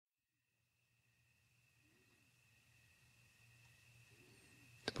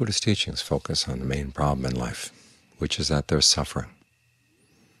Buddhist teachings focus on the main problem in life, which is that there's suffering.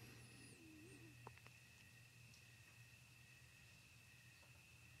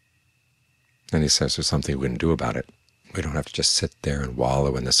 And he says there's something we can do about it. We don't have to just sit there and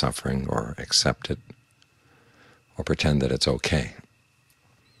wallow in the suffering or accept it or pretend that it's okay.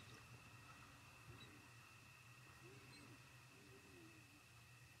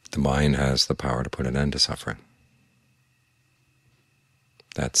 The mind has the power to put an end to suffering.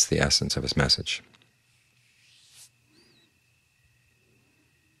 That's the essence of his message.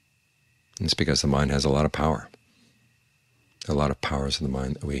 And it's because the mind has a lot of power. A lot of powers in the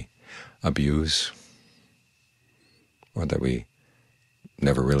mind that we abuse or that we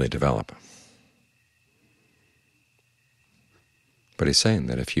never really develop. But he's saying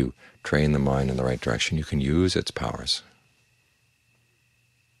that if you train the mind in the right direction, you can use its powers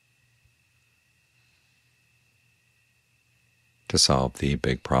to solve the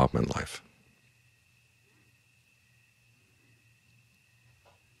big problem in life.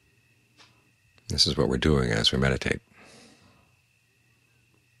 This is what we're doing as we meditate.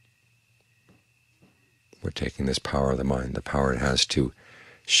 We're taking this power of the mind, the power it has to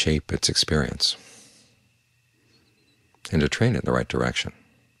shape its experience, and to train it in the right direction.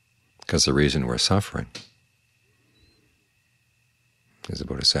 Because the reason we're suffering, as the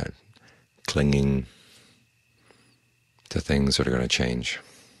Buddha said, clinging to things that are going to change,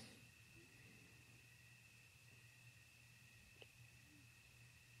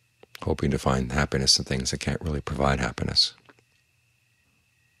 hoping to find happiness in things that can't really provide happiness.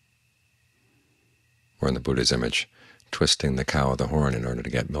 Or in the Buddha's image, twisting the cow of the horn in order to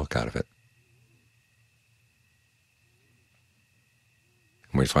get milk out of it.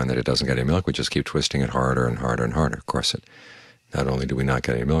 And we find that it doesn't get any milk, we just keep twisting it harder and harder and harder. Of course, not only do we not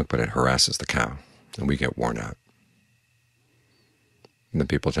get any milk, but it harasses the cow, and we get worn out. And then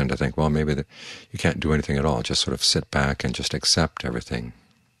people tend to think, well, maybe you can't do anything at all, just sort of sit back and just accept everything.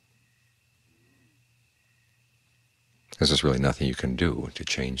 Because there's really nothing you can do to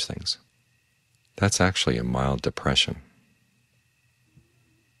change things. That's actually a mild depression.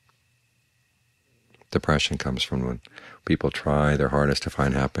 Depression comes from when people try their hardest to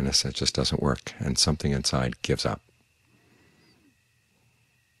find happiness, and it just doesn't work, and something inside gives up.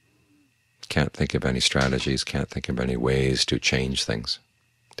 Can't think of any strategies, can't think of any ways to change things,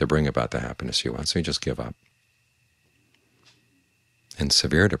 to bring about the happiness you want, so you just give up. In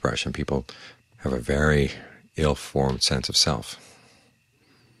severe depression, people have a very ill-formed sense of self.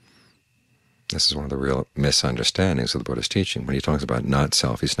 This is one of the real misunderstandings of the Buddha's teaching. When he talks about not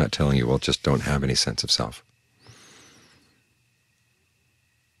self, he's not telling you, well, just don't have any sense of self.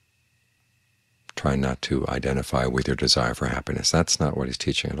 Try not to identify with your desire for happiness. That's not what he's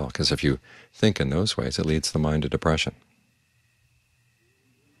teaching at all, because if you think in those ways, it leads the mind to depression.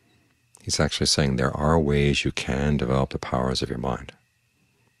 He's actually saying there are ways you can develop the powers of your mind.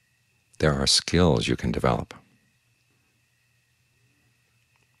 There are skills you can develop.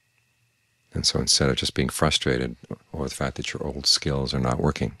 And so instead of just being frustrated over the fact that your old skills are not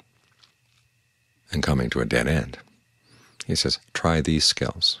working and coming to a dead end, he says, try these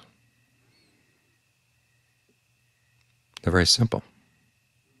skills. They're very simple.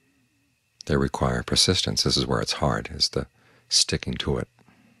 They require persistence. This is where it's hard, is the sticking to it.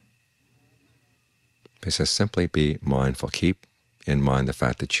 He says simply be mindful. Keep in mind the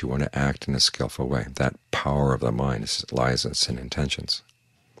fact that you want to act in a skillful way. That power of the mind lies in intentions.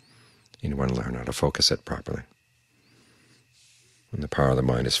 You want to learn how to focus it properly. When the power of the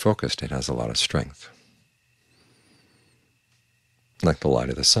mind is focused, it has a lot of strength. Like the light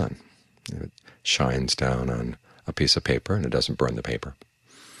of the sun. It shines down on a piece of paper and it doesn't burn the paper.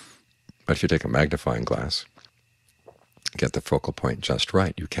 But if you take a magnifying glass, get the focal point just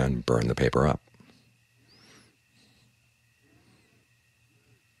right, you can burn the paper up.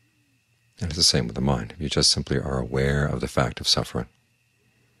 And it's the same with the mind. If you just simply are aware of the fact of suffering,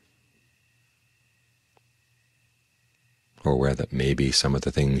 or aware that maybe some of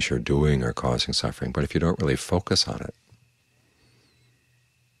the things you're doing are causing suffering, but if you don't really focus on it,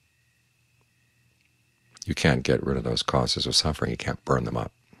 you can't get rid of those causes of suffering. You can't burn them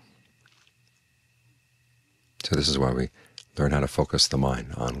up. So this is why we learn how to focus the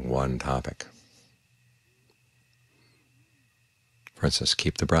mind on one topic. For instance,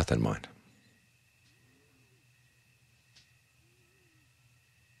 keep the breath in mind.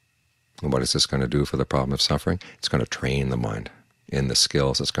 And what is this going to do for the problem of suffering? It's going to train the mind in the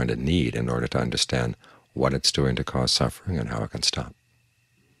skills it's going to need in order to understand what it's doing to cause suffering and how it can stop.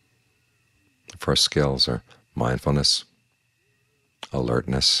 The first skills are mindfulness,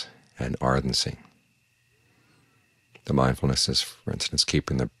 alertness, and ardency. The mindfulness is, for instance,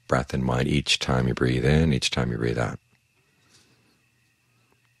 keeping the breath in mind each time you breathe in, each time you breathe out.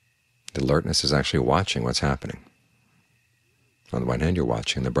 The alertness is actually watching what's happening. On the one hand, you're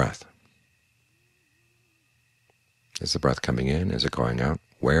watching the breath. Is the breath coming in? Is it going out?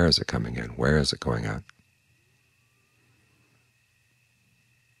 Where is it coming in? Where is it going out?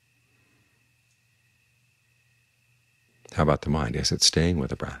 How about the mind? Is it staying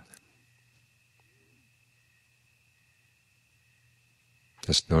with the breath?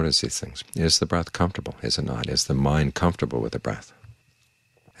 Just notice these things. Is the breath comfortable? Is it not? Is the mind comfortable with the breath?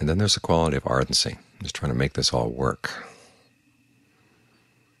 And then there's the quality of ardency, just trying to make this all work.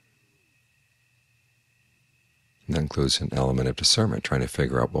 And that includes an element of discernment, trying to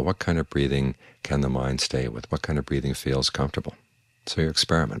figure out, well, what kind of breathing can the mind stay with? What kind of breathing feels comfortable? So you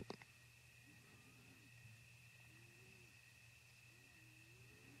experiment.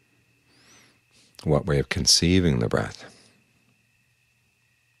 What way of conceiving the breath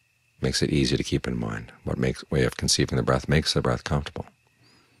makes it easy to keep in mind? What way of conceiving the breath makes the breath comfortable?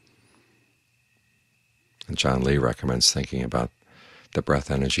 And John Lee recommends thinking about the breath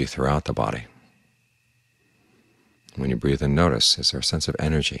energy throughout the body. When you breathe in, notice, is there a sense of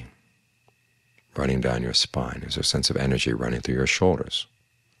energy running down your spine? Is there a sense of energy running through your shoulders,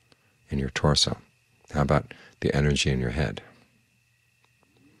 in your torso? How about the energy in your head?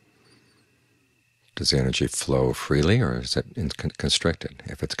 Does the energy flow freely, or is it constricted?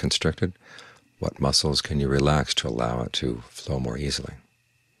 If it's constricted, what muscles can you relax to allow it to flow more easily?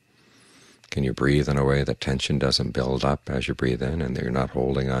 Can you breathe in a way that tension doesn't build up as you breathe in, and that you're not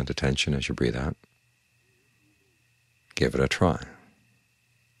holding on to tension as you breathe out? Give it a try.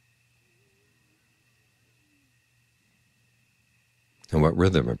 And what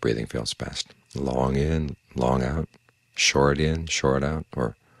rhythm of breathing feels best? Long in, long out, short in, short out,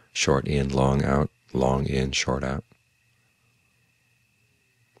 or short in, long out, long in, short out?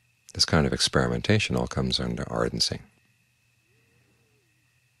 This kind of experimentation all comes under ardency.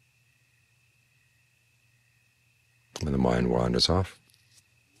 When the mind wanders off,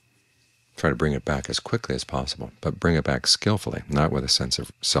 try to bring it back as quickly as possible, but bring it back skillfully, not with a sense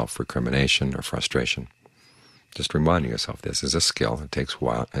of self-recrimination or frustration. Just reminding yourself this is a skill. It takes a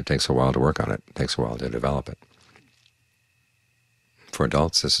while. It takes a while to work on it. It takes a while to develop it. For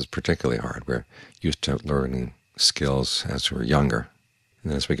adults, this is particularly hard. We're used to learning skills as we're younger,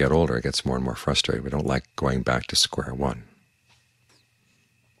 and as we get older, it gets more and more frustrating. We don't like going back to square one.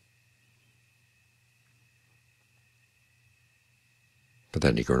 But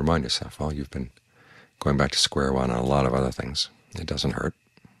then you can remind yourself, well, you've been going back to square one on a lot of other things. It doesn't hurt.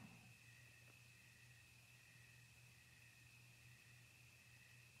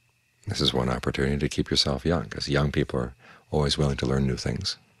 This is one opportunity to keep yourself young, because young people are always willing to learn new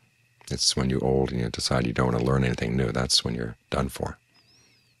things. It's when you're old and you decide you don't want to learn anything new, that's when you're done for.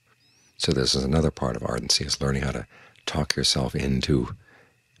 So this is another part of ardency, is learning how to talk yourself into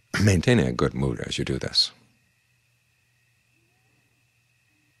maintaining a good mood as you do this.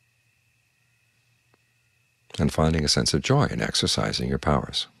 And finding a sense of joy in exercising your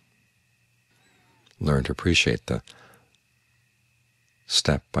powers. Learn to appreciate the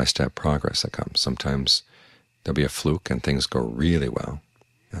step-by-step progress that comes. Sometimes there'll be a fluke and things go really well,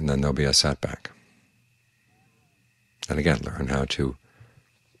 and then there'll be a setback. And again, learn how to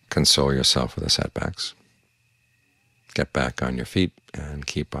console yourself with the setbacks. Get back on your feet and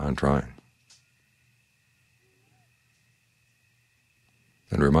keep on trying.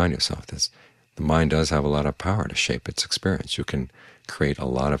 And remind yourself this. The mind does have a lot of power to shape its experience. You can create a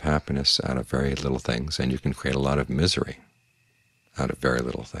lot of happiness out of very little things, and you can create a lot of misery out of very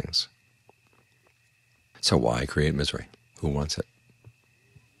little things. So why create misery? Who wants it?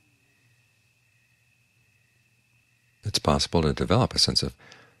 It's possible to develop a sense of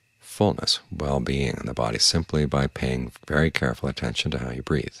fullness, well-being in the body simply by paying very careful attention to how you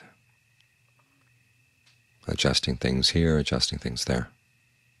breathe. Adjusting things here, adjusting things there.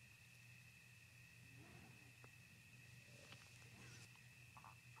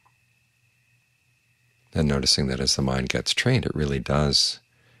 And noticing that as the mind gets trained, it really does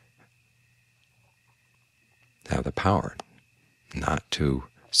have the power not to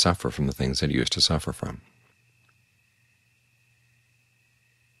suffer from the things that it used to suffer from.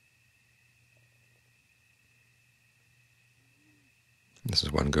 This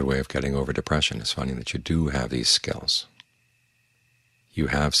is one good way of getting over depression, is finding that you do have these skills. You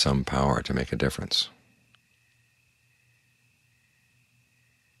have some power to make a difference.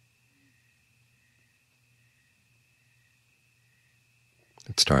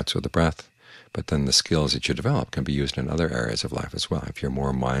 It starts with the breath, but then the skills that you develop can be used in other areas of life as well. If you're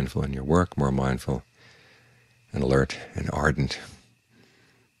more mindful in your work, more mindful and alert and ardent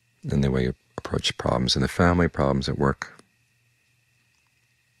in the way you approach problems in the family, problems at work,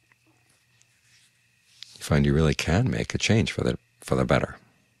 you find you really can make a change for the better.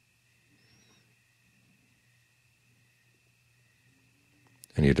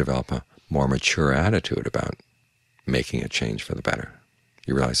 And you develop a more mature attitude about making a change for the better.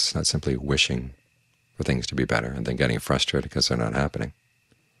 You realize it's not simply wishing for things to be better and then getting frustrated because they're not happening.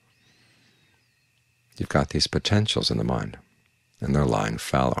 You've got these potentials in the mind, and they're lying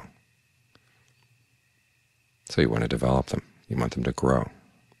fallow. So you want to develop them. You want them to grow.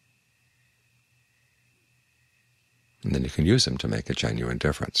 And then you can use them to make a genuine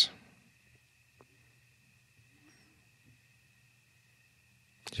difference.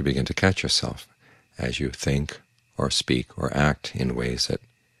 You begin to catch yourself as you think or speak or act in ways that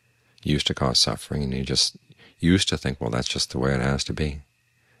used to cause suffering, and you just used to think, well, that's just the way it has to be.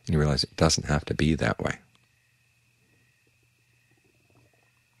 And you realize it doesn't have to be that way.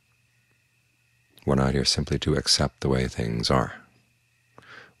 We're not here simply to accept the way things are.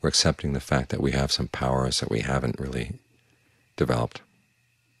 We're accepting the fact that we have some powers that we haven't really developed.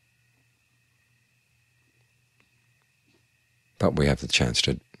 But we have the chance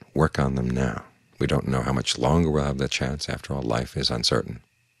to work on them now. We don't know how much longer we'll have the chance. After all, life is uncertain.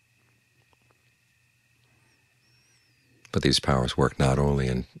 But these powers work not only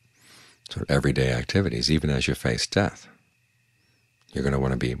in sort of everyday activities. Even as you face death, you're going to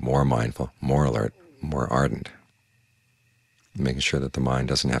want to be more mindful, more alert, more ardent, making sure that the mind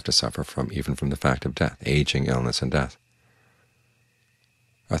doesn't have to suffer even from the fact of death. Aging, illness, and death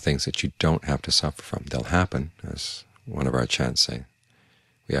are things that you don't have to suffer from. They'll happen, as one of our chants say.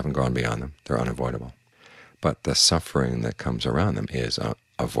 We haven't gone beyond them. They're unavoidable. But the suffering that comes around them is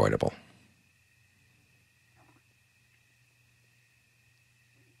avoidable.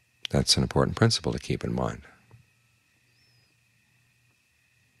 That's an important principle to keep in mind.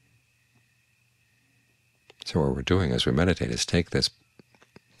 So what we're doing as we meditate is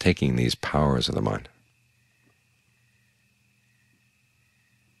taking these powers of the mind,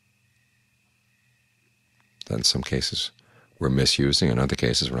 that in some cases we're misusing, in other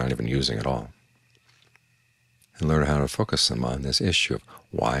cases we're not even using at all, and learn how to focus them on this issue of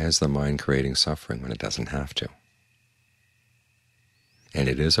why is the mind creating suffering when it doesn't have to. And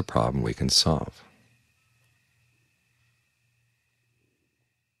it is a problem we can solve.